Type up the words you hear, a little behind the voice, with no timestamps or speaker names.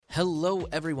Hello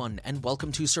everyone, and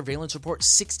welcome to Surveillance Report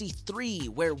 63,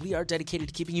 where we are dedicated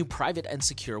to keeping you private and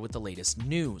secure with the latest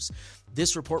news.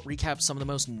 This report recaps some of the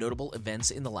most notable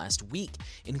events in the last week,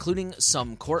 including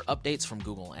some court updates from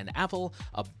Google and Apple,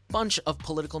 a bunch of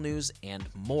political news, and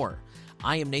more.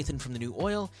 I am Nathan from The New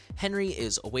Oil. Henry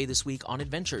is away this week on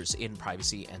adventures in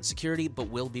privacy and security, but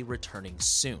will be returning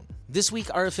soon. This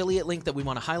week, our affiliate link that we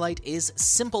want to highlight is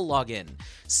Simple Login.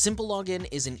 Simple Login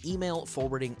is an email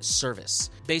forwarding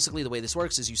service. Basically, the way this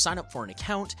works is you sign up for an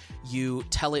account, you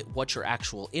tell it what your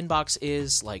actual inbox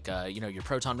is, like your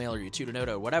Proton Mail or your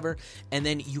Tutanota or whatever, and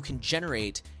then you can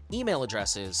generate email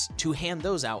addresses to hand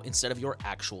those out instead of your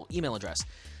actual email address.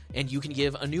 And you can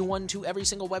give a new one to every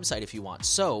single website if you want.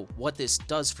 So what this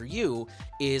does for you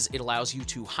is it allows you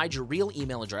to hide your real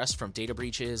email address from data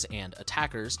breaches and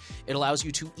attackers. It allows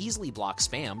you to easily block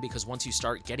spam, because once you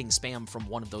start getting spam from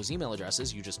one of those email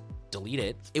addresses, you just delete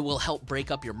it. It will help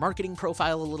break up your marketing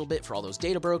profile a little bit for all those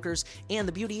data brokers. And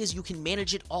the beauty is you can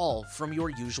manage it all from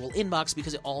your usual inbox,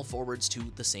 because it all forwards to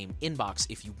the same inbox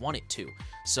if you want it to.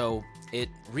 So it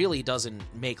really doesn't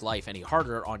make life any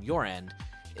harder on your end.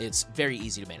 It's very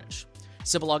easy to manage.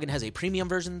 Simple Login has a premium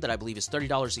version that I believe is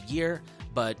 $30 a year,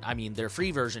 but their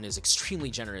free version is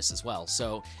extremely generous as well.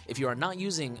 So if you are not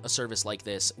using a service like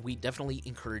this, we definitely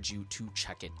encourage you to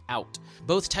check it out.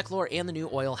 Both Techlore and The New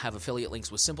Oil have affiliate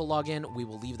links with Simple Login. We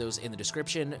will leave those in the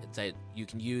description that you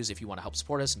can use if you want to help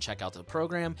support us and check out the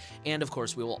program. And of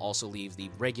course, we will also leave the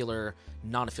regular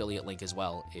non-affiliate link as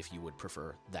well if you would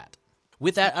prefer that.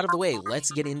 With that out of the way,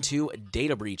 let's get into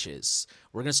data breaches.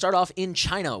 We're going to start off in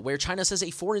China, where China says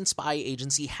a foreign spy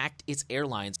agency hacked its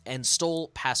airlines and stole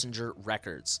passenger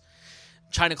records.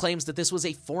 China claims that this was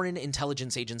a foreign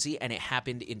intelligence agency and it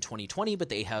happened in 2020, but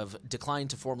they have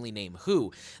declined to formally name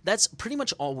who. That's pretty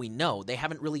much all we know. They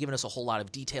haven't really given us a whole lot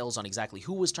of details on exactly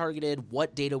who was targeted,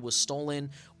 what data was stolen,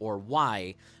 or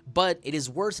why. But it is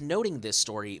worth noting this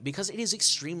story because it is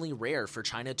extremely rare for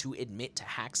China to admit to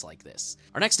hacks like this.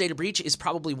 Our next data breach is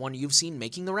probably one you've seen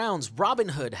making the rounds.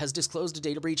 Robinhood has disclosed a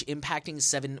data breach impacting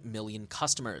 7 million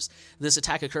customers. This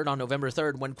attack occurred on November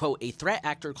 3rd when, quote, a threat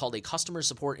actor called a customer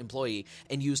support employee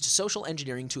and used social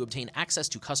engineering to obtain access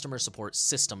to customer support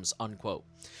systems, unquote.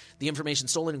 The information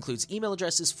stolen includes email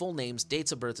addresses, full names,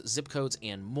 dates of birth, zip codes,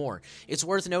 and more. It's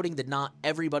worth noting that not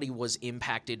everybody was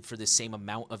impacted for the same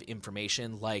amount of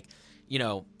information.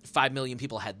 5 million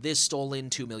people had this stolen,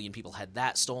 2 million people had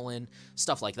that stolen,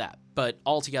 stuff like that. But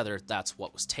altogether, that's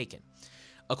what was taken.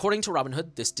 According to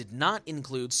Robinhood, this did not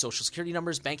include social security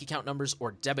numbers, bank account numbers,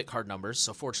 or debit card numbers,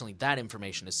 so fortunately that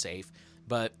information is safe.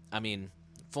 But,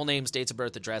 full names, dates of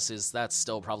birth, addresses, that's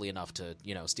still probably enough to,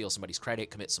 steal somebody's credit,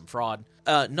 commit some fraud.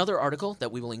 Another article that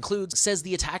we will include says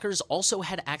the attackers also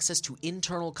had access to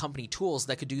internal company tools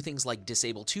that could do things like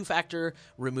disable two-factor,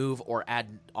 remove or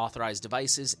add authorized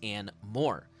devices, and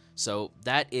more. So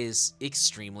that is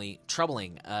extremely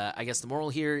troubling. I guess the moral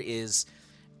here is,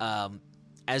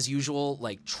 as usual,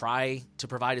 try to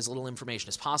provide as little information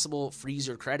as possible, freeze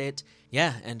your credit,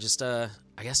 and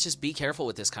just be careful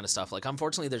with this kind of stuff.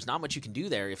 Unfortunately, there's not much you can do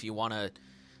there if you want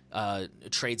to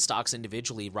trade stocks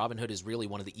individually. Robinhood is really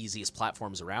one of the easiest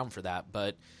platforms around for that,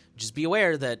 but just be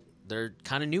aware that they're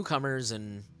kind of newcomers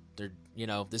and they're,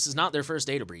 this is not their first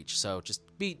data breach, so just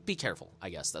be careful, I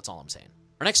guess. That's all I'm saying.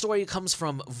 Our next story comes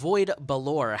from Void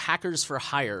Balor, hackers for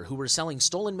hire, who were selling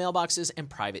stolen mailboxes and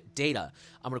private data.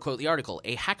 I'm going to quote the article.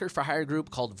 A hacker for hire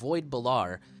group called Void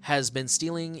Balor has been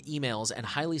stealing emails and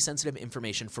highly sensitive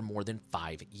information for more than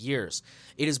 5 years.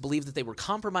 It is believed that they were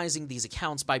compromising these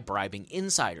accounts by bribing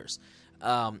insiders.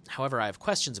 However, I have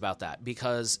questions about that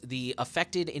because the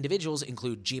affected individuals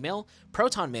include Gmail,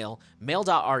 Proton Mail,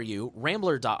 Mail.ru,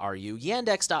 Rambler.ru,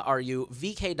 Yandex.ru,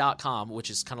 VK.com, which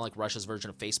is kind of like Russia's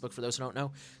version of Facebook for those who don't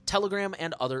know, Telegram,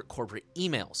 and other corporate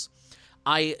emails.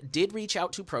 I did reach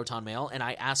out to Proton Mail and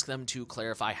I asked them to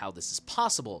clarify how this is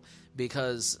possible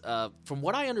because from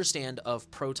what I understand of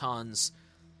Proton's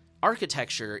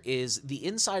architecture is the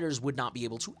insiders would not be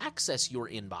able to access your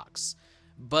inbox.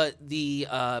 But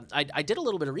I did a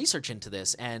little bit of research into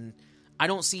this, and I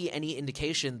don't see any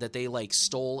indication that they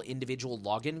stole individual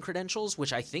login credentials,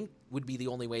 which I think would be the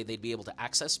only way they'd be able to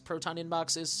access Proton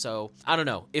inboxes. So I don't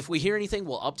know. If we hear anything,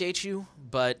 we'll update you.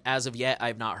 But as of yet,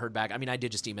 I've not heard back. I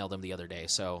did just email them the other day,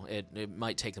 so it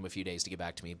might take them a few days to get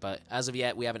back to me. But as of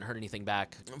yet, we haven't heard anything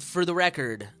back. For the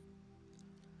record,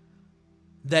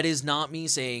 that is not me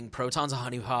saying Proton's a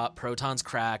honeypot, Proton's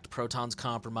cracked, Proton's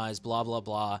compromised, blah, blah,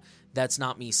 blah. That's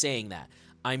not me saying that.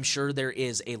 I'm sure there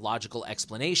is a logical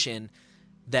explanation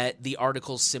that the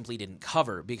articles simply didn't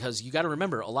cover, because you got to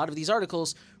remember, a lot of these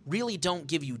articles really don't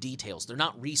give you details. They're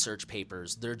not research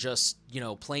papers. They're just,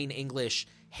 plain English,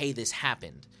 hey, this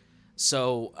happened.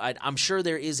 So I'm sure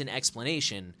there is an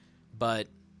explanation, but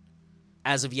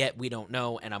as of yet, we don't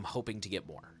know, and I'm hoping to get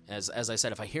more. As I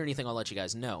said, if I hear anything, I'll let you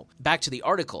guys know. Back to the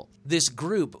article. This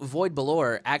group, Void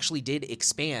Belore, actually did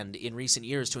expand in recent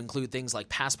years to include things like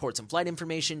passports and flight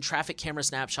information, traffic camera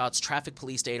snapshots, traffic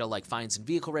police data like fines and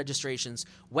vehicle registrations,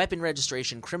 weapon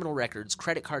registration, criminal records,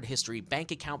 credit card history,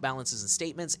 bank account balances and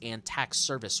statements, and tax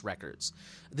service records.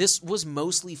 This was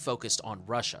mostly focused on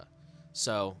Russia.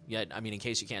 So, yeah, I mean, in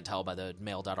case you can't tell by the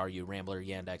mail.ru, Rambler,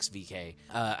 Yandex, VK,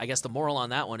 I guess the moral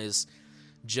on that one is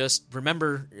just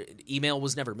remember, email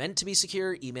was never meant to be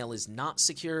secure. Email is not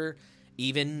secure.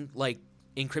 Even, like,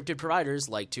 encrypted providers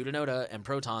like Tutanota and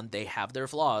Proton, they have their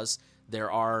flaws.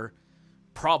 There are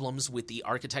problems with the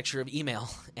architecture of email.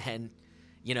 And,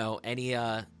 you know,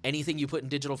 anything you put in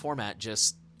digital format,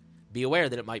 just be aware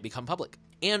that it might become public.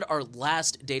 And our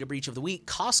last data breach of the week,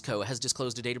 Costco has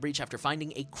disclosed a data breach after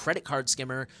finding a credit card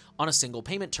skimmer on a single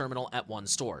payment terminal at one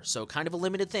store. So kind of a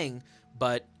limited thing,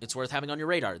 but it's worth having on your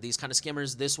radar. These kind of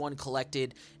skimmers, this one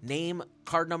collected name,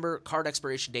 card number, card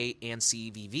expiration date, and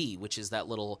CVV, which is that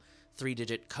little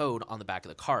 3-digit code on the back of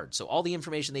the card. So all the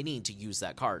information they need to use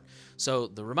that card. So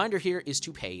the reminder here is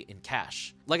to pay in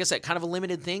cash. Like I said, kind of a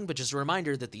limited thing, but just a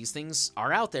reminder that these things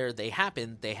are out there. They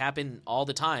happen all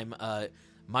the time.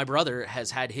 My brother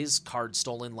has had his card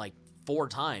stolen like 4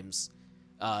 times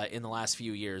in the last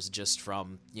few years just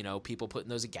from, you know, people putting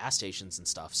those at gas stations and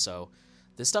stuff. So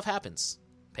this stuff happens.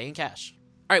 Pay in cash.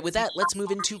 All right, with that, let's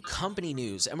move into company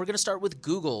news. And we're going to start with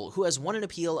Google, who has won an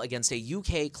appeal against a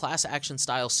UK class action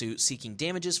style suit seeking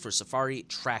damages for Safari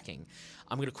tracking.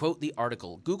 I'm going to quote the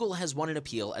article. Google has won an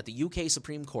appeal at the UK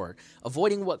Supreme Court,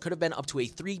 avoiding what could have been up to a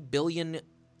 £3 billion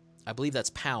I believe that's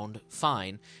pound,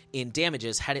 fine, in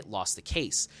damages had it lost the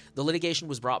case. The litigation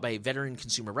was brought by a veteran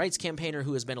consumer rights campaigner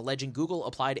who has been alleging Google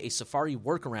applied a Safari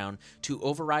workaround to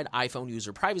override iPhone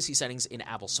user privacy settings in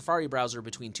Apple's Safari browser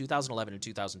between 2011 and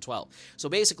 2012. So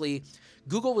basically,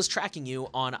 Google was tracking you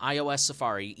on iOS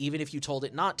Safari even if you told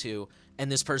it not to,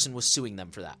 and this person was suing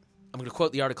them for that. I'm going to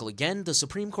quote the article again. The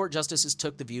Supreme Court justices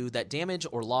took the view that damage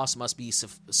or loss must be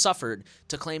suffered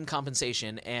to claim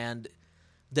compensation, and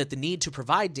that the need to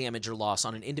provide damage or loss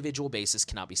on an individual basis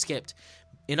cannot be skipped.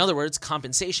 In other words,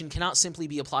 compensation cannot simply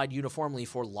be applied uniformly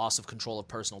for loss of control of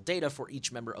personal data for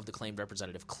each member of the claimed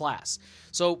representative class.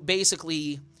 So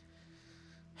basically,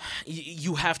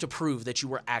 you have to prove that you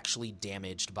were actually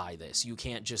damaged by this. You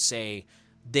can't just say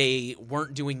they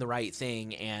weren't doing the right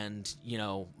thing and, you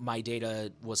know, my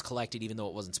data was collected even though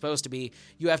it wasn't supposed to be.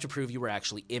 You have to prove you were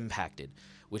actually impacted,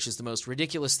 which is the most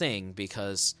ridiculous thing,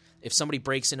 because if somebody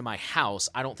breaks into my house,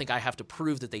 I don't think I have to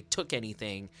prove that they took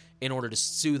anything in order to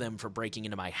sue them for breaking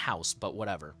into my house, but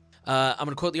whatever. I'm going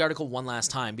to quote the article one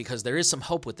last time because there is some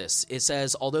hope with this. It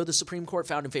says, although the Supreme Court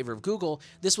found in favor of Google,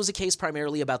 this was a case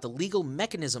primarily about the legal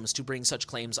mechanisms to bring such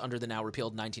claims under the now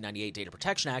repealed 1998 Data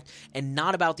Protection Act and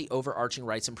not about the overarching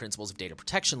rights and principles of data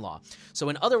protection law. So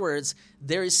in other words,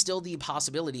 there is still the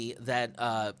possibility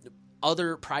that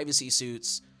other privacy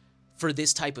suits for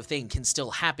this type of thing can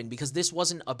still happen, because this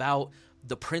wasn't about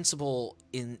the principle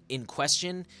in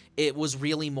question. It was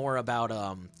really more about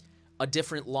a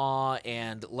different law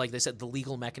and, like they said, the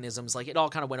legal mechanisms. Like, it all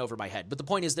kind of went over my head. But the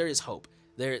point is, there is hope.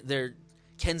 There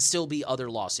can still be other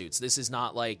lawsuits. This is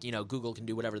not like, you know, Google can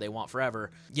do whatever they want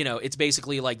forever. You know, it's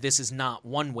basically like this is not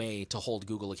one way to hold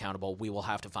Google accountable. We will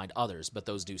have to find others, but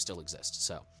those do still exist.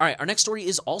 So, all right, our next story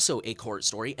is also a court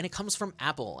story, and it comes from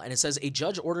Apple. And it says a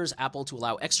judge orders Apple to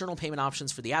allow external payment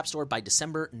options for the App Store by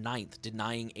December 9th,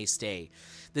 denying a stay.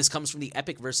 This comes from the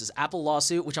Epic versus Apple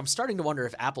lawsuit, which I'm starting to wonder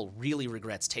if Apple really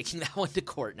regrets taking that one to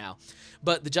court now.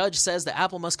 But the judge says that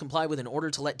Apple must comply with an order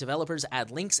to let developers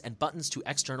add links and buttons to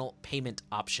external payment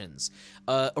options.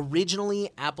 Originally,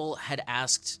 Apple had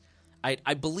asked,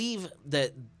 I believe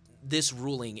that this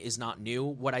ruling is not new.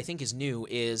 What I think is new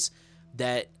is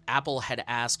that Apple had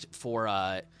asked for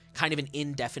kind of an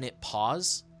indefinite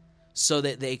pause so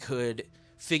that they could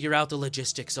figure out the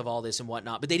logistics of all this and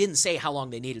whatnot, but they didn't say how long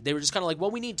they needed. They were just kind of like,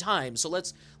 well, we need time, so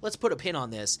let's put a pin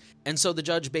on this. And so the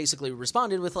judge basically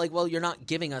responded with like, well, you're not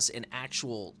giving us an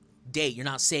actual date. You're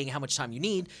not saying how much time you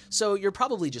need, so you're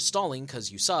probably just stalling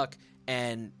because you suck,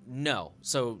 and no.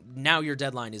 So now your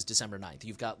deadline is December 9th.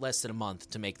 You've got less than a month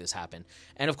to make this happen.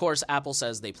 And of course, Apple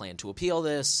says they plan to appeal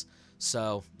this,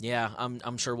 so yeah,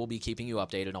 I'm sure we'll be keeping you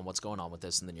updated on what's going on with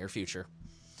this in the near future.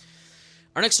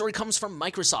 Our next story comes from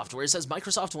Microsoft, where it says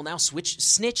Microsoft will now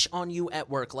snitch on you at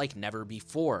work like never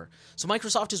before. So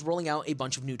Microsoft is rolling out a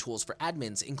bunch of new tools for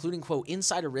admins, including, quote,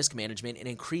 insider risk management and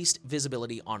increased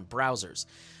visibility on browsers.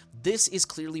 This is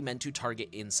clearly meant to target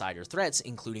insider threats,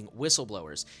 including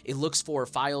whistleblowers. It looks for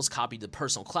files copied to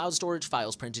personal cloud storage,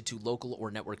 files printed to local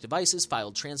or network devices,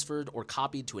 files transferred or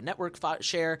copied to a network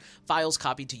share, files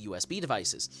copied to USB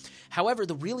devices. However,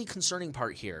 the really concerning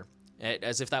part here,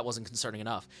 as if that wasn't concerning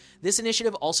enough, this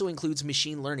initiative also includes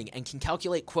machine learning and can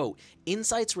calculate, quote,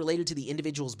 insights related to the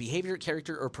individual's behavior,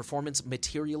 character, or performance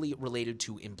materially related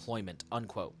to employment,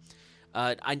 unquote.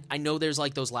 I know there's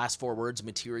like those last four words,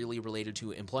 materially related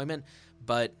to employment,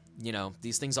 but, you know,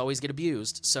 these things always get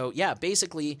abused. So, yeah,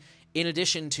 basically, in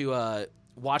addition to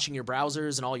watching your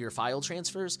browsers and all your file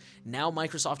transfers, now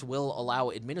Microsoft will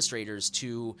allow administrators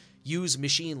to use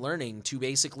machine learning to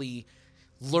basically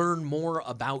learn more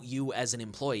about you as an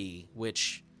employee,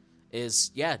 which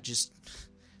is, yeah, just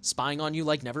spying on you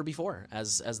like never before,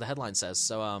 as the headline says.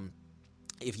 So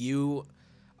if you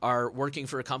are working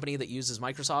for a company that uses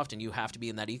Microsoft and you have to be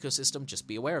in that ecosystem, just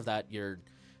be aware of that. You're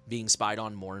being spied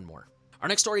on more and more. Our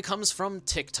next story comes from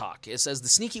TikTok. It says, the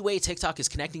sneaky way TikTok is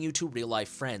connecting you to real-life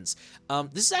friends.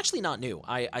 This is actually not new.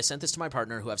 I sent this to my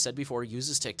partner, who I've said before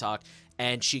uses TikTok,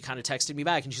 and she kind of texted me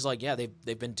back, and she's like, yeah,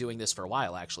 they've been doing this for a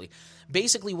while, actually.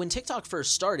 Basically, when TikTok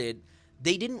first started,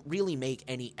 they didn't really make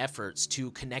any efforts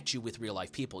to connect you with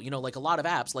real-life people. You know, like a lot of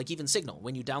apps, like even Signal.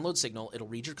 When you download Signal, it'll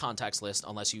read your contacts list,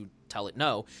 unless you tell it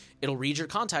no. It'll read your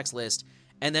contacts list,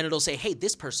 and then it'll say, hey,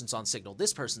 this person's on Signal,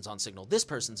 this person's on Signal, this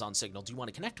person's on Signal. Do you want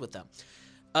to connect with them?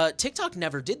 TikTok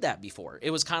never did that before.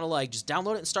 It was kind of like, just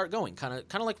download it and start going, kind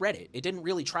of like Reddit. It didn't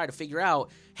really try to figure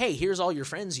out, hey, here's all your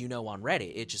friends you know on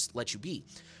Reddit. It just lets you be.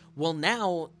 Well,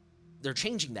 now they're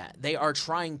changing that. They are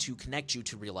trying to connect you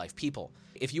to real-life people.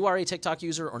 If you are a TikTok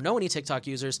user or know any TikTok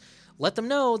users, let them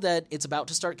know that it's about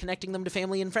to start connecting them to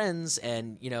family and friends,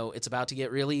 and, you know, it's about to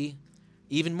get really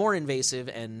even more invasive.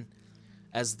 And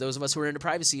as those of us who are into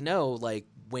privacy know, like,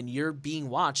 when you're being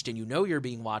watched and you know you're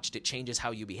being watched, it changes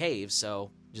how you behave.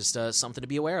 So just something to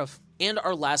be aware of. And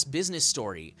our last business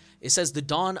story, it says the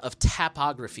dawn of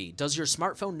tapography. Does your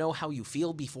smartphone know how you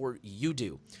feel before you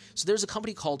do? So there's a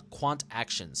company called Quant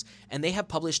Actions, and they have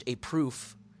published a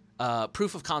proof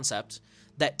of concept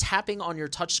that tapping on your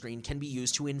touchscreen can be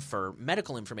used to infer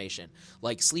medical information,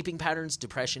 like sleeping patterns,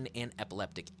 depression, and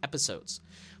epileptic episodes.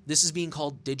 This is being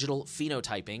called digital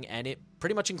phenotyping, and it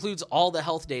pretty much includes all the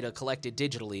health data collected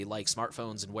digitally, like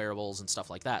smartphones and wearables and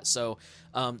stuff like that. So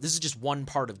this is just one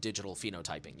part of digital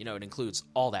phenotyping. You know, it includes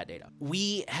all that data.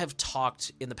 We have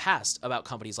talked in the past about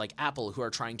companies like Apple who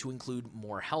are trying to include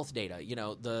more health data. You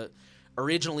know,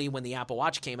 originally when the Apple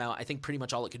Watch came out, I think pretty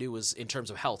much all it could do was, in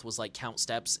terms of health, was like count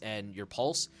steps and your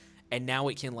pulse. And now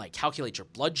it can like calculate your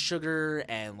blood sugar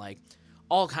and like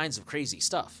all kinds of crazy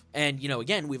stuff. And, you know,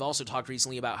 again, we've also talked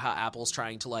recently about how Apple's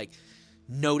trying to like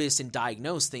notice and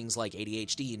diagnose things like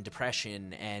ADHD and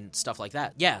depression and stuff like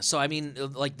that. Yeah, so I mean,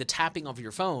 like the tapping of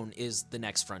your phone is the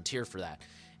next frontier for that.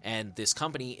 And this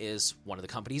company is one of the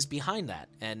companies behind that.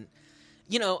 And,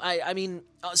 you know, I mean,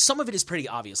 some of it is pretty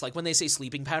obvious. Like when they say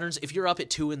sleeping patterns, if you're up at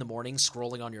 2 a.m.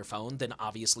 scrolling on your phone, then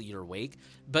obviously you're awake.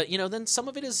 But, you know, then some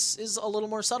of it is a little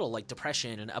more subtle, like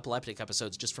depression and epileptic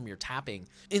episodes just from your tapping.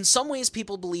 In some ways,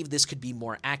 people believe this could be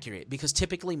more accurate because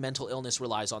typically mental illness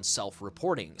relies on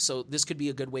self-reporting. So this could be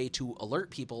a good way to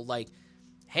alert people like,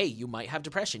 hey, you might have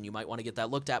depression. You might want to get that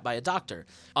looked at by a doctor.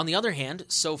 On the other hand,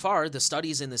 so far, the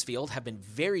studies in this field have been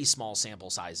very small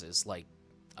sample sizes, like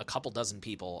a couple dozen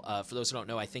people. For those who don't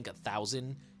know, I think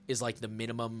 1,000 is like the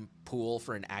minimum pool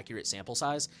for an accurate sample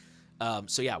size.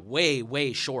 So yeah, way,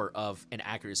 way short of an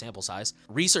accurate sample size.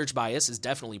 Research bias is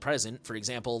definitely present. For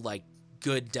example, like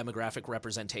good demographic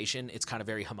representation. It's kind of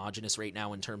very homogenous right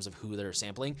now in terms of who they're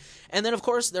sampling. And then, of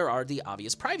course, there are the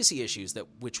obvious privacy issues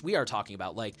which we are talking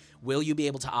about. Like, will you be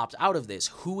able to opt out of this?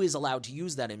 Who is allowed to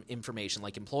use that information,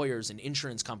 like employers and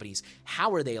insurance companies?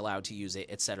 How are they allowed to use it,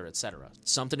 et cetera, et cetera?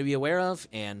 Something to be aware of,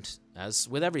 and as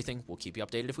with everything, we'll keep you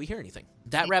updated if we hear anything.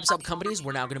 That wraps up companies.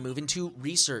 We're now going to move into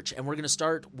research, and we're going to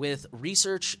start with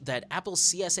research that Apple's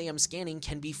CSAM scanning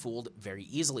can be fooled very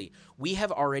easily. We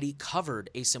have already covered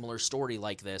a similar story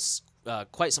like this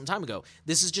quite some time ago.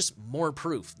 This is just more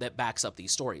proof that backs up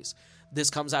these stories. This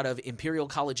comes out of Imperial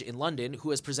College in London,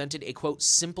 who has presented a, quote,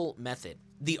 simple method.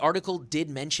 The article did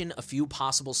mention a few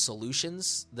possible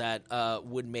solutions that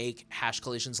would make hash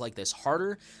collisions like this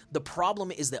harder. The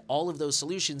problem is that all of those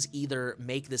solutions either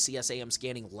make the CSAM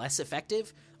scanning less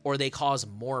effective or they cause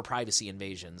more privacy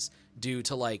invasions due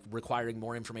to, like, requiring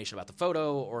more information about the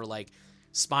photo or, like,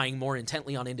 spying more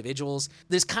intently on individuals.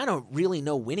 There's kind of really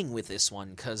no winning with this one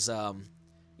because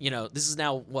This is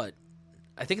now what?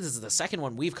 I think this is the second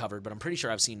one we've covered, but I'm pretty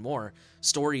sure I've seen more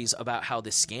stories about how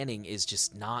the scanning is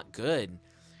just not good.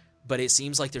 But it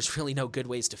seems like there's really no good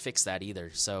ways to fix that either.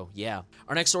 So, yeah.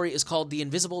 Our next story is called The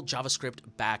Invisible JavaScript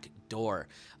Backdoor.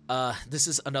 This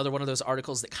is another one of those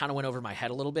articles that kind of went over my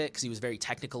head a little bit because he was very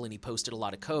technical and he posted a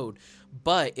lot of code.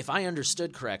 But if I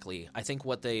understood correctly, I think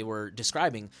what they were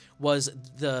describing was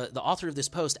the author of this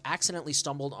post accidentally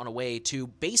stumbled on a way to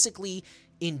basically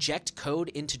inject code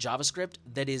into JavaScript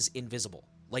that is invisible.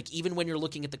 Like, even when you're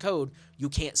looking at the code, you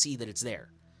can't see that it's there.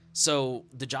 So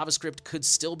the JavaScript could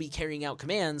still be carrying out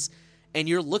commands, and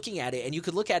you're looking at it, and you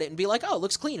could look at it and be like, oh, it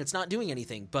looks clean, it's not doing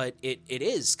anything. But it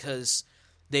is, because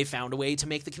they found a way to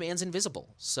make the commands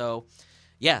invisible. So,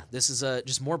 yeah, this is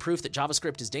just more proof that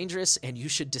JavaScript is dangerous, and you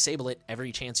should disable it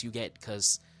every chance you get,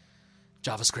 because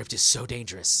JavaScript is so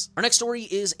dangerous. Our next story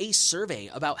is a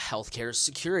survey about healthcare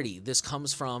security. This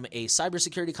comes from a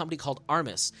cybersecurity company called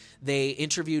Armis. They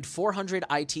interviewed 400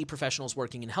 IT professionals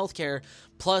working in healthcare,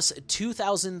 plus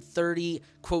 2,030,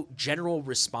 quote, general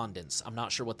respondents. I'm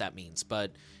not sure what that means,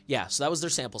 but yeah, so that was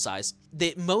their sample size.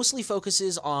 That mostly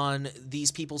focuses on these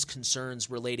people's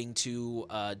concerns relating to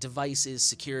devices,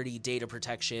 security, data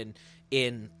protection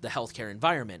in the healthcare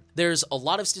environment. There's a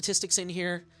lot of statistics in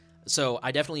here. So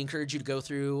I definitely encourage you to go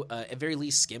through, at very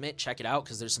least skim it, check it out,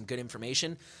 because there's some good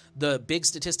information. The big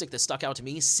statistic that stuck out to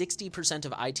me, 60%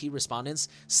 of IT respondents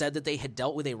said that they had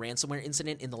dealt with a ransomware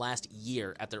incident in the last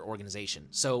year at their organization.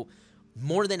 So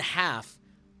more than half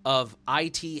of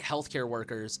IT healthcare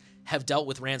workers have dealt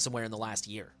with ransomware in the last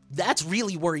year. That's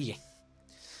really worrying.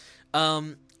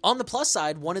 On the plus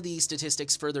side, one of the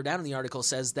statistics further down in the article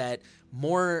says that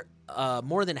more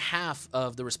than half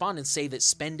of the respondents say that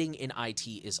spending in IT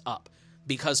is up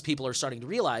because people are starting to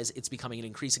realize it's becoming an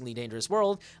increasingly dangerous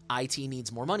world. IT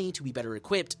needs more money to be better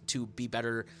equipped, to be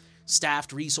better staffed,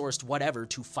 resourced, whatever,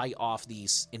 to fight off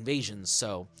these invasions.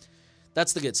 So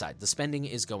that's the good side. The spending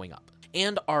is going up.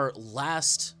 And our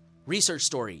last research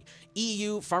story.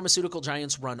 EU pharmaceutical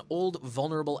giants run old,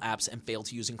 vulnerable apps and fail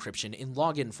to use encryption in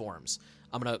login forms.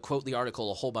 I'm going to quote the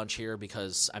article a whole bunch here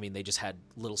because, they just had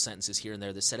little sentences here and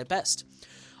there that said it best.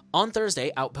 On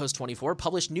Thursday, Outpost 24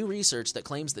 published new research that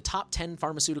claims the top 10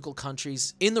 pharmaceutical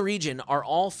countries in the region are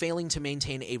all failing to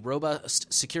maintain a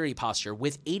robust security posture,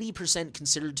 with 80%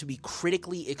 considered to be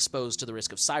critically exposed to the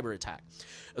risk of cyber attack.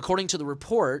 According to the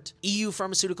report, EU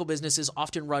pharmaceutical businesses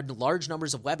often run large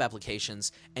numbers of web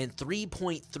applications, and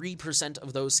 3.3%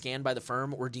 of those scanned by the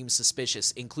firm were deemed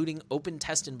suspicious, including open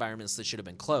test environments that should have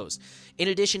been closed. In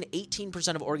addition,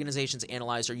 18% of organizations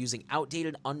analyzed are using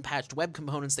outdated, unpatched web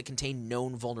components that contain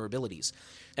known vulnerabilities.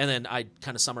 And then I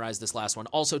kind of summarized this last one.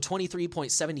 Also,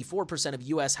 23.74% of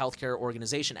U.S. healthcare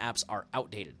organization apps are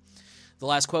outdated. The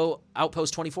last quote,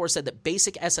 Outpost 24 said that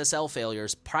basic SSL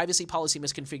failures, privacy policy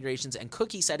misconfigurations, and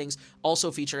cookie settings also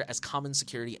feature as common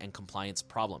security and compliance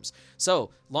problems.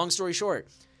 So, long story short,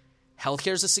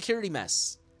 healthcare is a security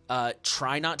mess.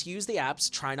 Try not to use the apps,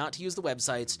 try not to use the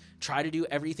websites, try to do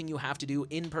everything you have to do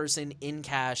in person, in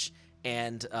cash,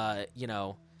 and,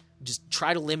 just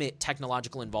try to limit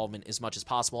technological involvement as much as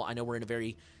possible. I know we're in a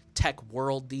very tech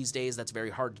world these days. That's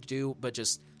very hard to do, but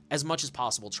just as much as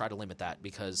possible, try to limit that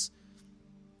because,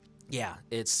 yeah,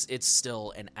 it's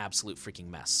still an absolute freaking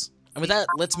mess. And with that,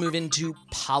 let's move into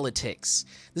politics.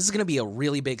 This is going to be a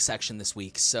really big section this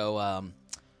week, so I'm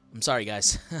sorry,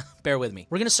 guys. Bear with me.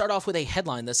 We're going to start off with a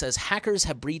headline that says, hackers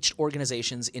have breached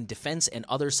organizations in defense and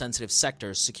other sensitive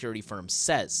sectors, security firm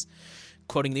says.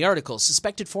 Quoting the article,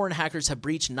 suspected foreign hackers have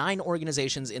breached 9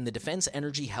 organizations in the defense,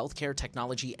 energy, healthcare,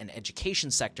 technology, and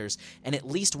education sectors, and at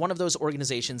least one of those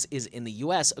organizations is in the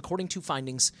U.S., according to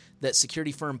findings that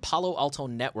security firm Palo Alto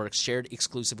Networks shared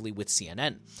exclusively with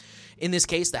CNN. In this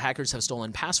case, the hackers have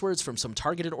stolen passwords from some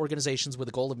targeted organizations with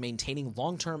the goal of maintaining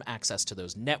long-term access to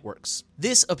those networks.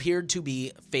 This appeared to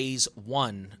be phase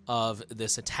 1 of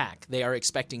this attack. They are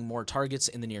expecting more targets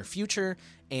in the near future,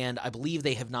 and I believe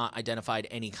they have not identified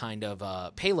any kind of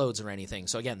payloads or anything.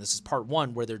 So again, this is part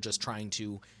 1 where they're just trying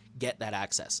to get that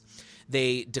access.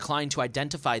 They declined to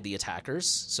identify the attackers,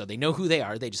 so they know who they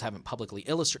are. They just haven't publicly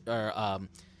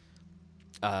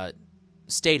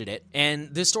stated it,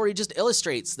 and this story just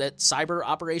illustrates that cyber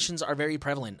operations are very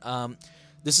prevalent.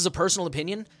 This is a personal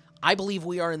opinion. I believe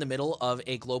we are in the middle of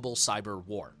a global cyber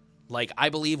war. I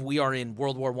believe we are in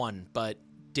World War I, but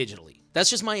digitally. That's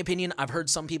just my opinion. I've heard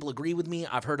some people agree with me.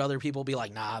 I've heard other people be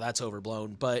like, nah, that's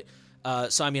overblown. But,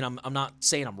 I'm not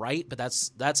saying I'm right, but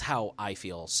that's how I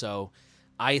feel. So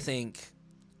I think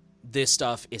this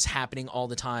stuff is happening all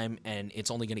the time, and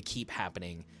it's only going to keep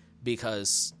happening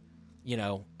because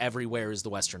everywhere is the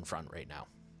Western Front right now.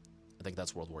 I think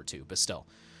that's World War II, but still.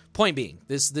 Point being,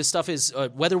 this stuff is,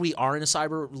 whether we are in a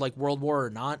cyber like world war or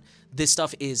not, this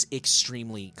stuff is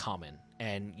extremely common,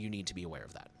 and you need to be aware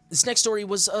of that. This next story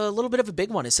was a little bit of a big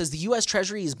one. It says the U.S.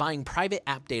 Treasury is buying private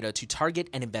app data to target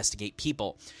and investigate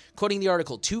people. Quoting the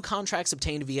article, 2 contracts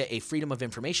obtained via a Freedom of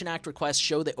Information Act request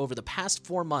show that over the past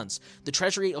 4 months, the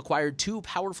Treasury acquired 2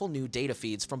 powerful new data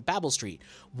feeds from Babel Street,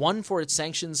 one for its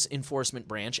sanctions enforcement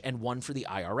branch and one for the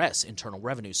IRS, Internal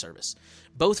Revenue Service.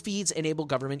 Both feeds enable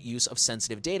government use of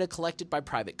sensitive data collected by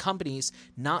private companies,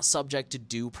 not subject to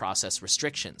due process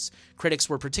restrictions. Critics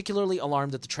were particularly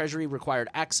alarmed that the Treasury acquired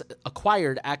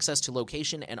access to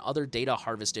location and other data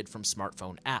harvested from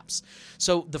smartphone apps.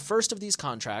 So the first of these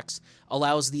contracts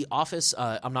allows the Office,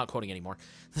 I'm not quoting anymore,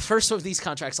 the first of these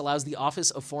contracts allows the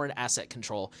Office of Foreign Asset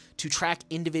Control to track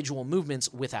individual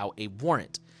movements without a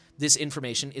warrant. This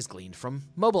information is gleaned from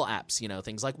mobile apps,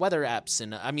 things like weather apps,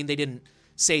 and I mean, they didn't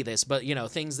say this, but,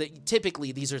 things that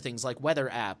typically these are things like weather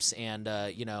apps and,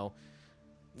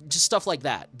 just stuff like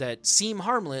that seem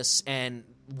harmless, and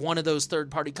one of those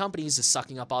third-party companies is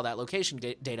sucking up all that location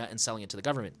data and selling it to the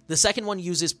government. The second one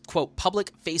uses, quote,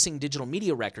 public-facing digital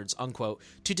media records, unquote,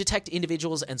 to detect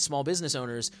individuals and small business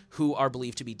owners who are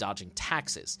believed to be dodging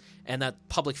taxes. And that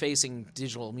public-facing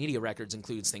digital media records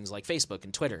includes things like Facebook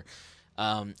and Twitter.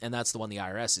 And that's the one the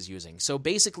IRS is using. So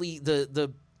basically,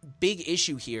 the big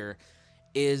issue here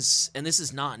is, and this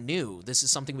is not new, this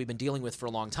is something we've been dealing with for a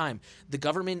long time, the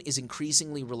government is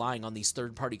increasingly relying on these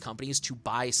third-party companies to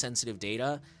buy sensitive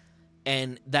data,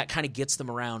 and that kind of gets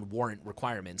them around warrant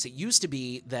requirements. It used to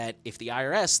be that if the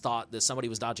IRS thought that somebody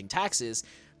was dodging taxes,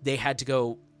 they had to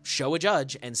go show a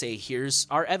judge and say, here's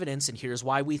our evidence and here's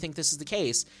why we think this is the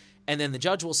case, and then the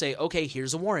judge will say, okay,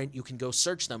 here's a warrant, you can go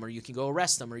search them, or you can go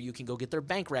arrest them, or you can go get their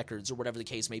bank records, or whatever the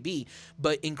case may be.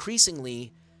 But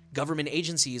increasingly, government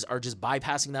agencies are just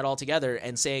bypassing that altogether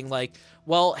and saying, like,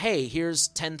 well, hey, here's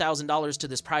 $10,000 to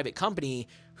this private company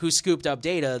who scooped up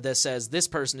data that says this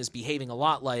person is behaving a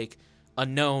lot like a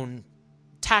known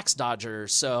tax dodger,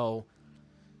 so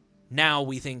now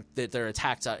we think that they're a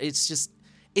tax dodger. It's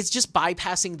just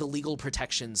bypassing the legal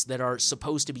protections that are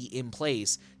supposed to be in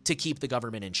place to keep the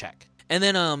government in check. And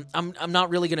then I'm not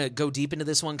really going to go deep into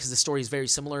this one because the story is very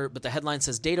similar, but the headline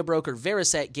says data broker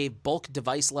Veriset gave bulk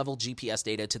device-level GPS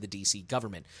data to the D.C.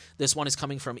 government. This one is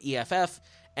coming from EFF,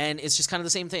 and it's just kind of the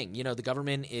same thing. The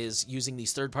government is using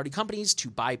these third-party companies to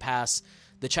bypass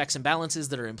the checks and balances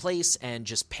that are in place and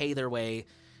just pay their way,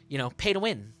 pay to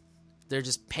win. They're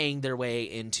just paying their way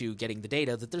into getting the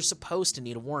data that they're supposed to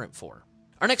need a warrant for.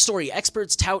 Our next story,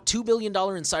 experts tout $2 billion in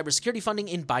cybersecurity funding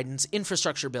in Biden's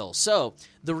infrastructure bill. So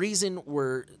the reason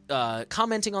we're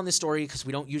commenting on this story, because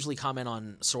we don't usually comment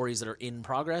on stories that are in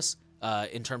progress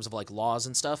in terms of like laws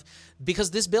and stuff, because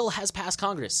this bill has passed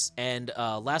Congress. And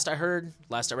last I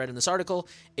read in this article,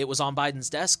 it was on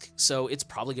Biden's desk, so it's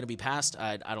probably going to be passed.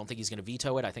 I don't think he's going to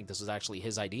veto it. I think this was actually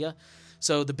his idea.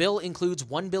 So the bill includes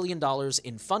 $1 billion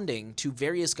in funding to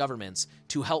various governments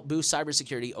to help boost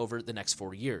cybersecurity over the next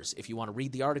 4 years. If you want to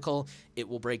read the article, it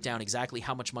will break down exactly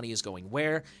how much money is going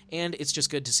where, and it's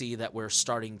just good to see that we're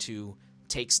starting to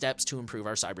take steps to improve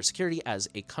our cybersecurity as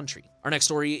a country. Our next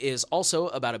story is also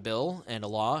about a bill and a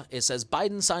law. It says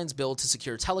Biden signs bill to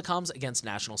secure telecoms against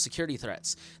national security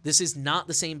threats. This is not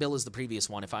the same bill as the previous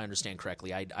one, if I understand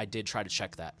correctly. I did try to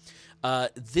check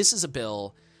that. This is a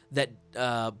bill that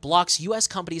blocks U.S.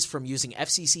 companies from using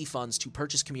FCC funds to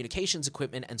purchase communications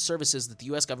equipment and services that the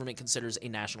U.S. government considers a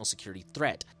national security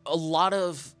threat. A lot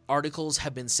of articles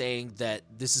have been saying that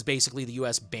this is basically the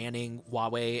U.S. banning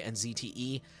Huawei and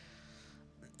ZTE.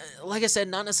 Like I said,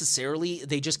 not necessarily.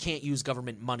 They just can't use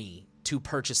government money to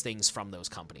purchase things from those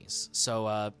companies.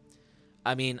 So,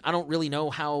 I mean, I don't really know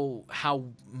how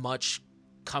much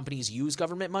companies use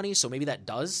government money, so maybe that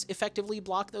does effectively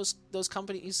block those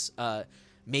companies.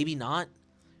 Maybe not,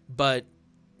 but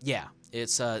yeah,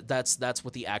 it's that's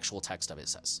what the actual text of it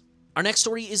says. Our next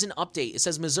story is an update. It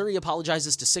says Missouri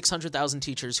apologizes to 600,000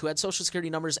 teachers who had Social Security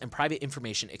numbers and private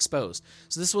information exposed.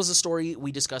 So this was a story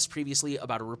we discussed previously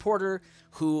about a reporter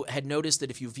who had noticed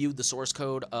that if you viewed the source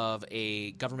code of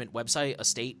a government website, a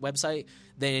state website,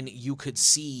 then you could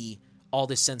see all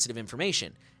this sensitive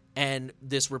information. And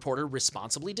this reporter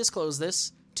responsibly disclosed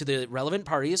this to the relevant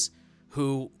parties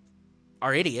who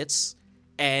are idiots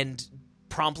and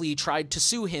promptly tried to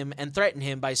sue him and threaten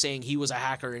him by saying he was a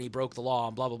hacker and he broke the law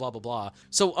and blah, blah, blah, blah, blah.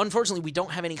 So unfortunately, we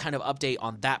don't have any kind of update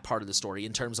on that part of the story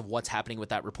in terms of what's happening with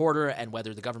that reporter and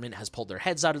whether the government has pulled their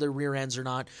heads out of their rear ends or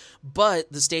not. But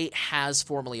the state has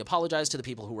formally apologized to the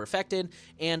people who were affected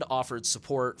and offered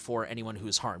support for anyone who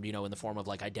is harmed, in the form of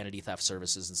like identity theft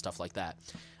services and stuff like that.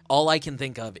 All I can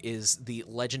think of is the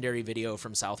legendary video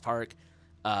from South Park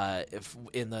if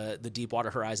in the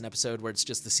Deepwater Horizon episode where it's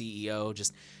just the CEO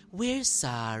just, we're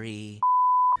sorry.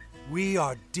 We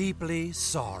are deeply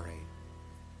sorry.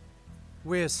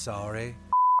 We're sorry.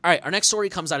 All right, our next story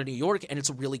comes out of New York, and it's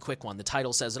a really quick one. The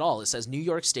title says it all. It says, New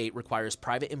York State requires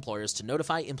private employers to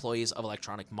notify employees of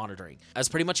electronic monitoring. That's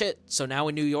pretty much it. So now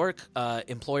in New York,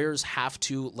 employers have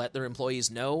to let their employees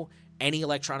know any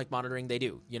electronic monitoring they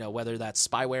do, whether that's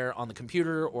spyware on the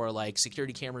computer or like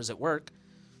security cameras at work.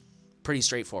 Pretty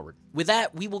straightforward. With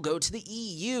that, we will go to the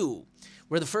EU,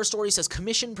 where the first story says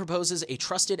Commission proposes a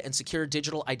trusted and secure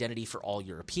digital identity for all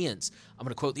Europeans. I'm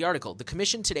going to quote the article. The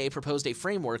Commission today proposed a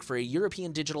framework for a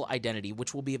European digital identity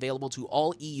which will be available to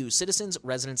all EU citizens,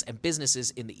 residents, and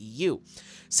businesses in the EU.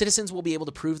 Citizens will be able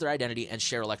to prove their identity and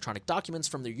share electronic documents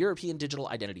from their European digital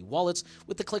identity wallets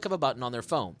with the click of a button on their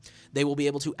phone. They will be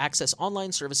able to access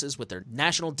online services with their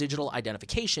national digital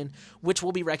identification, which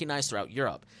will be recognized throughout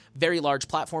Europe. Very large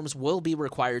platforms will be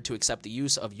required to accept the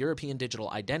use of European digital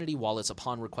identity wallets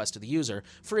upon request of the user,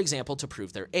 for example, to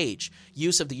prove their age.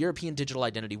 Use of the European digital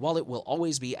identity wallet will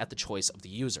always be at the choice of the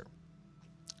user.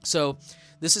 So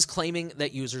this is claiming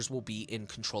that users will be in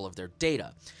control of their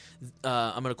data.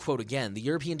 I'm going to quote again. The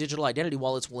European digital identity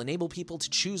wallets will enable people to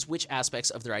choose which aspects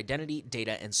of their identity,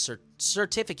 data, and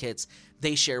certificates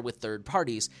they share with third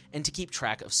parties and to keep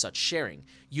track of such sharing.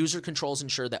 User controls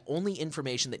ensure that only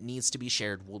information that needs to be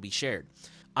shared will be shared.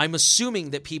 I'm assuming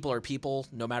that people are people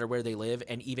no matter where they live,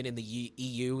 and even in the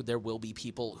EU, there will be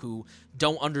people who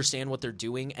don't understand what they're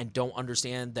doing and don't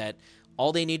understand that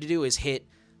all they need to do is hit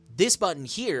this button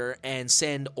here and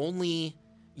send only,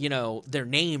 their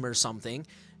name or something,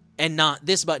 and not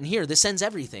this button here. This sends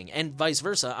everything, and vice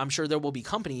versa. I'm sure there will be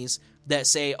companies that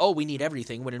say, oh, we need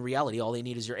everything, when in reality, all they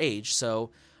need is your age.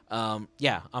 So, I'm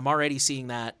already seeing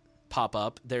that pop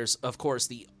up. There's, of course,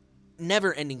 the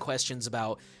never-ending questions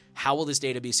about how will this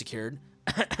data be secured?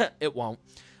 It won't.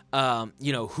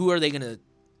 Who are they going to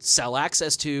sell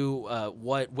access to?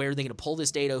 Where are they going to pull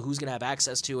this data? Who's going to have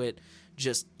access to it?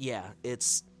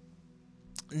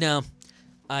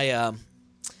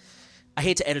 I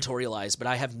hate to editorialize, but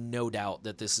I have no doubt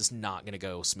that this is not going to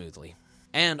go smoothly.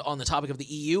 And on the topic of the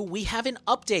EU, we have an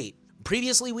update.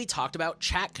 Previously, we talked about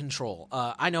chat control.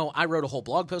 I know I wrote a whole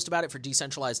blog post about it for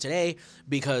Decentralized Today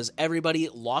because everybody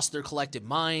lost their collective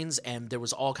minds and there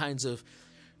was all kinds of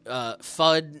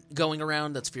FUD going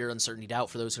around. That's fear, uncertainty,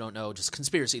 doubt, for those who don't know. Just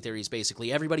conspiracy theories,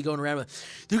 basically. Everybody going around,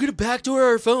 they're going to backdoor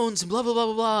our phones and blah, blah, blah,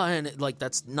 blah, blah. And,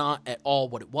 that's not at all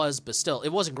what it was, but still. It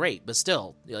wasn't great, but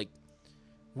still,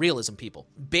 realism, people.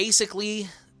 Basically,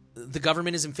 the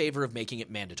government is in favor of making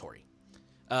it mandatory.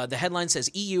 The headline says,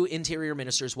 EU interior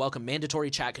ministers welcome mandatory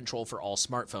chat control for all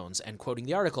smartphones. And quoting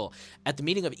the article, at the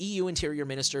meeting of EU interior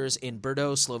ministers in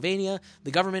Brdo, Slovenia,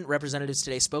 the government representatives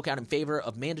today spoke out in favor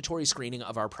of mandatory screening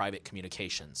of our private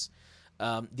communications.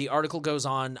 The article goes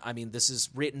on. I mean, this is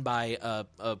written by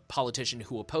a politician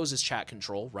who opposes chat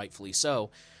control, rightfully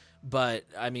so. But,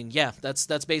 I mean, yeah, that's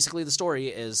basically the story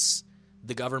is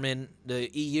the government, the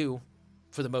EU,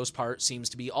 for the most part,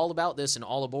 seems to be all about this and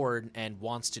all aboard and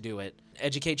wants to do it.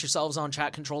 Educate yourselves on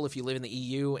chat control if you live in the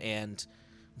EU, and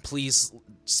please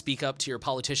speak up to your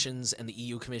politicians and the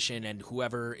EU Commission and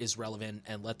whoever is relevant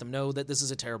and let them know that this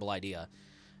is a terrible idea.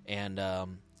 And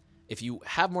if you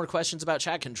have more questions about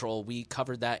chat control, we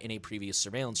covered that in a previous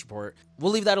surveillance report.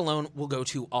 We'll leave that alone. We'll go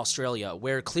to Australia,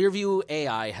 where Clearview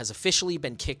AI has officially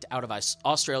been kicked out of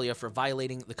Australia for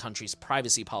violating the country's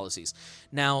privacy policies.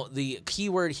 Now, the key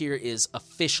word here is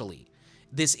officially.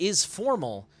 This is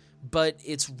formal, but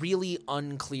it's really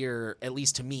unclear, at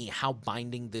least to me, how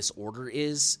binding this order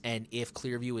is and if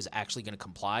Clearview is actually going to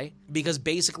comply. Because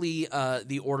basically,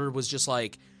 the order was just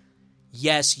like,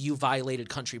 yes, you violated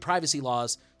country privacy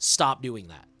laws, stop doing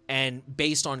that. And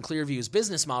based on Clearview's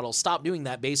business model, stop doing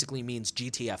that basically means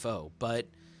GTFO. But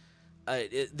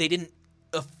they didn't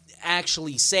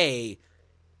actually say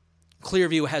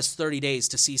Clearview has 30 days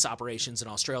to cease operations in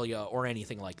Australia or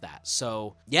anything like that.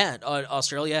 So, yeah,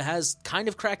 Australia has kind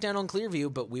of cracked down on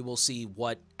Clearview, but we will see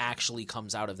what actually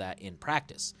comes out of that in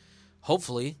practice.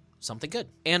 Hopefully, something good.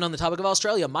 And on the topic of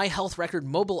Australia, My Health Record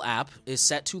mobile app is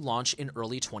set to launch in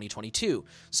early 2022.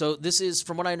 So this is,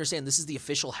 from what I understand, this is the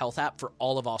official health app for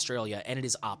all of Australia, and it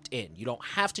is opt-in. You don't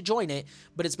have to join it,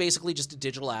 but it's basically just a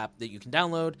digital app that you can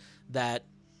download that,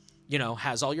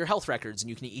 has all your health records, and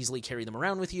you can easily carry them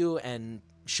around with you and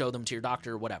show them to your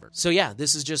doctor or whatever. So yeah,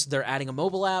 this is just, they're adding a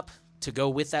mobile app to go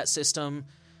with that system.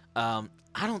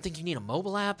 I don't think you need a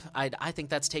mobile app. I think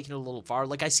that's taking it a little far.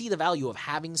 I see the value of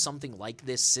having something like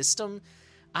this system.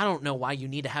 I don't know why you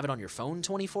need to have it on your phone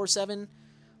 24/7,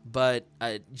 but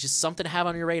just something to have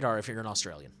on your radar if you're an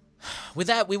Australian. With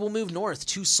that, we will move north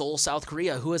to Seoul, South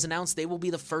Korea, who has announced they will be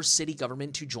the first city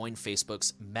government to join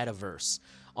Facebook's metaverse.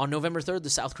 On November 3rd, the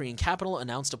South Korean capital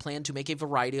announced a plan to make a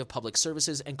variety of public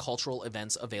services and cultural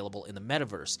events available in the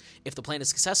metaverse. If the plan is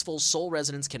successful, Seoul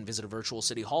residents can visit a virtual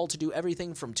city hall to do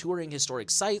everything from touring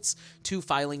historic sites to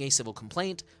filing a civil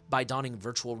complaint by donning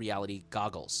virtual reality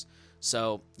goggles.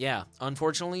 So, yeah,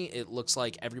 unfortunately, it looks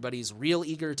like everybody's real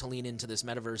eager to lean into this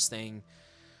metaverse thing.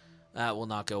 That will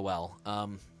not go well.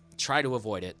 Try to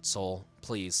avoid it, Seoul.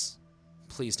 Please.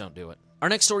 Please don't do it. Our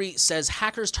next story says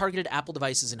hackers targeted Apple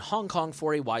devices in Hong Kong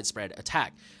for a widespread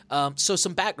attack. So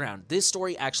some background. This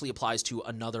story actually applies to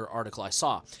another article I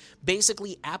saw.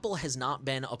 Basically, Apple has not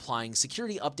been applying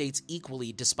security updates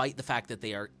equally despite the fact that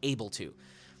they are able to.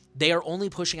 They are only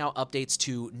pushing out updates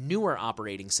to newer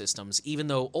operating systems, even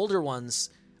though older ones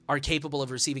are capable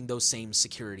of receiving those same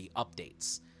security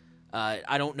updates.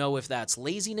 I don't know if that's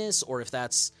laziness or if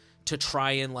that's to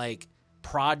try and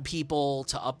prod people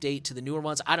to update to the newer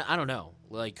ones. I don't know,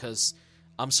 because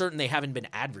I'm certain they haven't been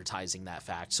advertising that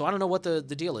fact. So I don't know what the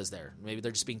deal is there. Maybe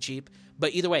they're just being cheap.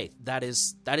 But either way, that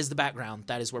is the background.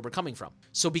 That is where we're coming from.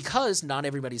 So because not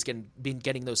everybody's been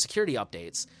getting those security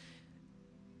updates,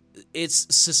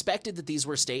 it's suspected that these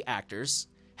were state actors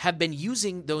have been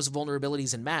using those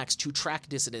vulnerabilities in Macs to track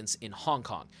dissidents in Hong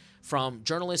Kong, from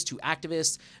journalists to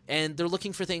activists, and they're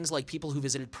looking for things like people who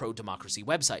visited pro-democracy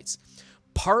websites.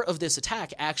 Part of this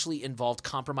attack actually involved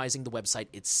compromising the website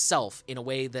itself in a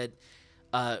way that,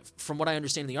 from what I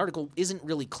understand in the article, isn't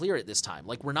really clear at this time.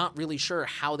 We're not really sure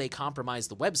how they compromised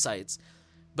the websites,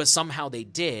 but somehow they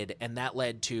did, and that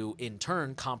led to, in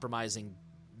turn, compromising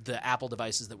the Apple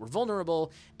devices that were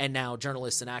vulnerable, and now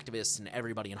journalists and activists and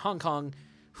everybody in Hong Kong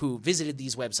who visited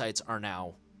these websites are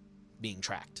now being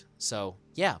tracked. So,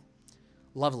 yeah,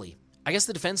 lovely. I guess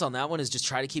the defense on that one is just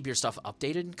try to keep your stuff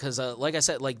updated, because like I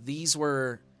said, these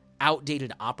were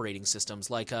outdated operating systems.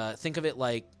 Think of it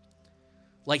like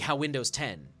how Windows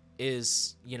 10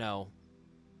 is,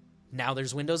 now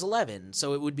there's Windows 11.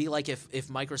 So it would be like if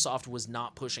Microsoft was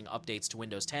not pushing updates to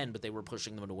Windows 10, but they were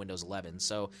pushing them to Windows 11.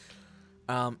 So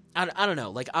I don't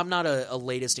know. I'm not a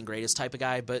latest and greatest type of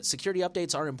guy, but security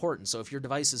updates are important. So if your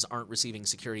devices aren't receiving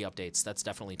security updates, that's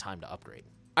definitely time to upgrade.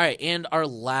 All right, and our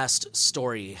last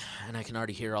story, and I can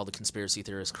already hear all the conspiracy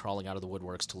theorists crawling out of the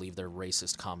woodworks to leave their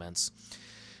racist comments.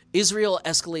 Israel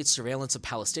escalates surveillance of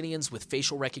Palestinians with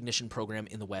facial recognition program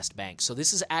in the West Bank. So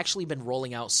this has actually been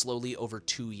rolling out slowly over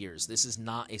 2 years. This is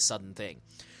not a sudden thing.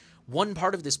 One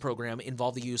part of this program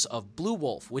involved the use of Blue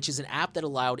Wolf, which is an app that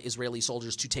allowed Israeli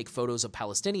soldiers to take photos of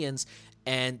Palestinians,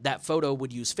 and that photo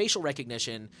would use facial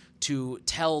recognition to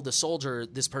tell the soldier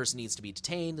this person needs to be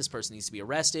detained, this person needs to be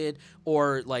arrested,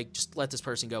 or just let this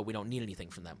person go, we don't need anything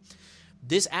from them.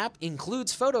 This app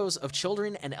includes photos of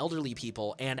children and elderly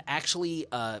people, and actually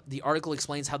the article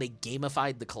explains how they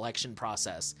gamified the collection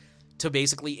process to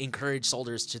basically encourage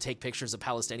soldiers to take pictures of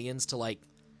Palestinians to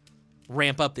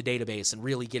ramp up the database and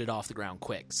really get it off the ground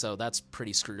quick. So that's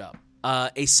pretty screwed up.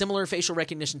 A similar facial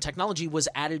recognition technology was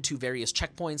added to various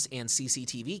checkpoints and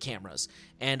CCTV cameras,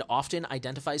 and often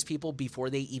identifies people before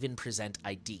they even present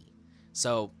ID.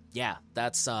 So yeah,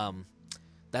 that's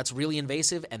really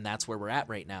invasive, and that's where we're at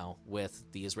right now with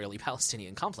the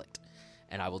Israeli-Palestinian conflict.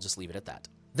 And I will just leave it at that.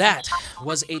 That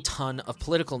was a ton of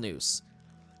political news.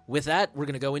 With that, we're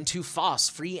going to go into FOSS,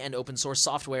 free and open source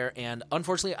software, and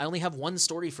unfortunately, I only have one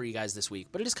story for you guys this week,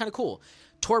 but it is kind of cool.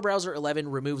 Tor Browser 11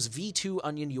 removes V2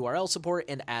 Onion URL support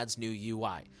and adds new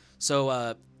UI.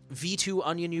 So V2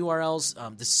 Onion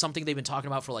URLs, this is something they've been talking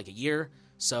about for a year,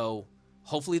 so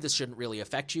hopefully this shouldn't really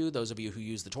affect you, those of you who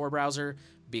use the Tor browser,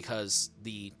 because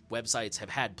the websites have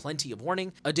had plenty of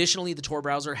warning. Additionally, the Tor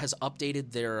browser has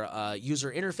updated their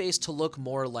user interface to look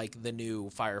more like the new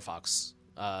Firefox.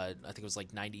 I think it was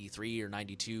 93 or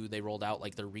 92 they rolled out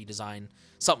their redesign,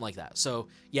 something like that. So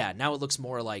yeah, now it looks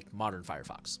more like modern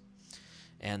Firefox.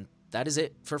 And that is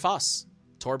it for FOSS.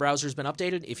 Tor browser's been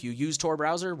updated. If you use Tor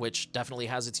browser, which definitely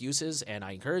has its uses and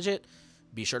I encourage it,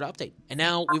 be sure to update. And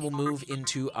now we will move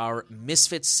into our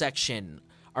Misfits section.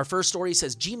 Our first story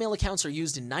says Gmail accounts are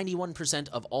used in 91%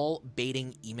 of all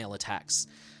baiting email attacks.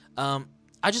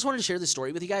 I just wanted to share this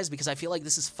story with you guys because I feel like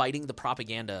this is fighting the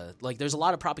propaganda. There's a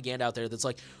lot of propaganda out there that's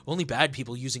only bad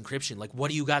people use encryption. What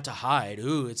do you got to hide?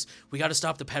 Ooh, we got to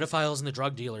stop the pedophiles and the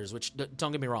drug dealers, which,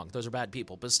 don't get me wrong, those are bad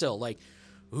people. But still,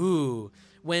 ooh,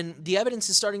 when the evidence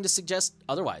is starting to suggest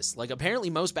otherwise. Apparently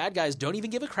most bad guys don't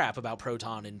even give a crap about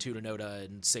Proton and Tutanota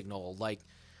and Signal.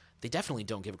 They definitely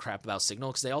don't give a crap about Signal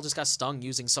because they all just got stung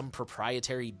using some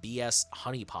proprietary BS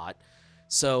honeypot.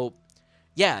 So,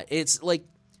 yeah, it's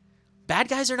Bad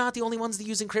guys are not the only ones that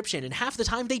use encryption, and half the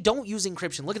time they don't use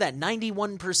encryption. Look at that,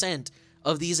 91%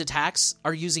 of these attacks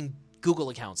are using Google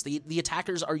accounts. The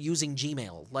attackers are using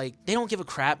Gmail. Like, they don't give a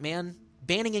crap, man.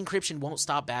 Banning encryption won't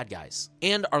stop bad guys.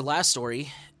 And our last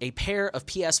story, a pair of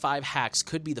PS5 hacks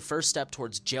could be the first step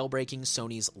towards jailbreaking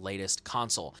Sony's latest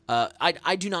console.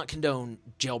 I do not condone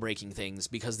jailbreaking things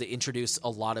because they introduce a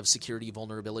lot of security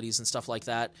vulnerabilities and stuff like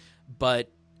that, but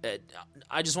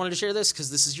I just wanted to share this because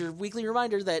this is your weekly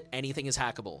reminder that anything is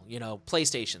hackable. You know,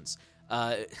 PlayStations.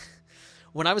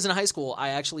 When I was in high school, I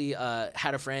actually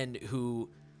had a friend who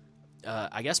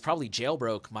I guess probably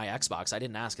jailbroke my Xbox. I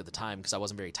didn't ask at the time because I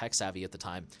wasn't very tech savvy at the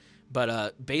time,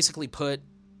 but basically put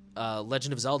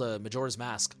Legend of Zelda Majora's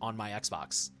Mask on my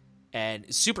Xbox, and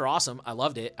it's super awesome. I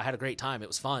loved it. I had a great time. It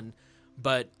was fun,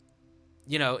 but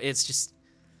you know, it's just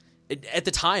at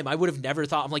the time I would have never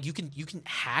thought. I'm like, you can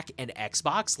hack an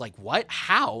Xbox? Like what?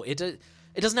 How? It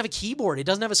doesn't have a keyboard. It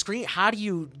doesn't have a screen. How do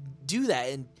you do that?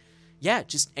 And yeah,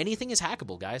 just anything is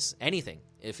hackable, guys. Anything.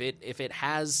 If it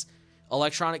has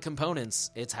electronic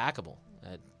components, it's hackable.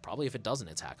 Probably if it doesn't,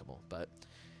 it's hackable. But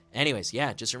anyways,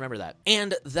 yeah, just remember that.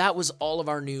 And that was all of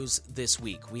our news this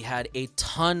week. We had a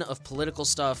ton of political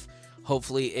stuff.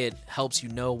 Hopefully it helps you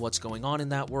know what's going on in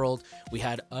that world. We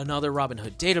had another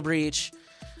Robinhood data breach.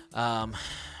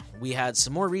 We had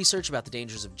some more research about the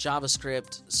dangers of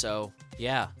JavaScript. So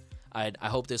yeah, I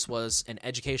hope this was an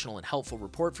educational and helpful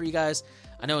report for you guys.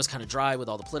 I know it's kind of dry with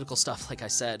all the political stuff, like I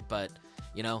said, but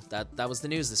you know, that was the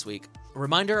news this week. A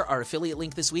reminder, our affiliate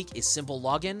link this week is Simple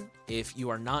Login. If you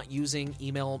are not using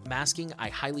email masking, I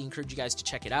highly encourage you guys to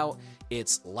check it out.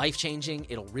 It's life-changing.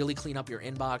 It'll really clean up your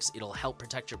inbox. It'll help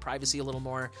protect your privacy a little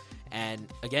more.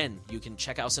 And again, you can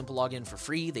check out Simple Login for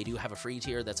free. They do have a free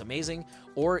tier that's amazing.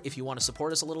 Or if you want to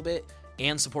support us a little bit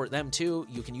and support them too,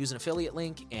 you can use an affiliate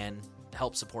link and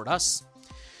help support us.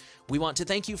 We want to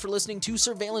thank you for listening to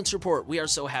Surveillance Report. We are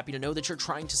so happy to know that you're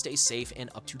trying to stay safe and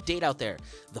up to date out there.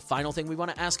 The final thing we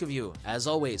want to ask of you, as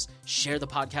always, share the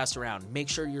podcast around. Make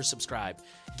sure you're subscribed.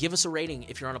 Give us a rating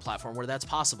if you're on a platform where that's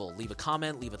possible. Leave a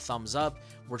comment, leave a thumbs up.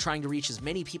 We're trying to reach as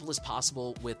many people as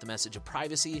possible with the message of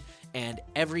privacy, and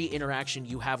every interaction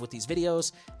you have with these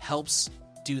videos helps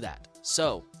do that.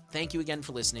 So, thank you again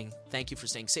for listening. Thank you for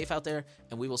staying safe out there,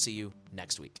 and we will see you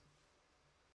next week.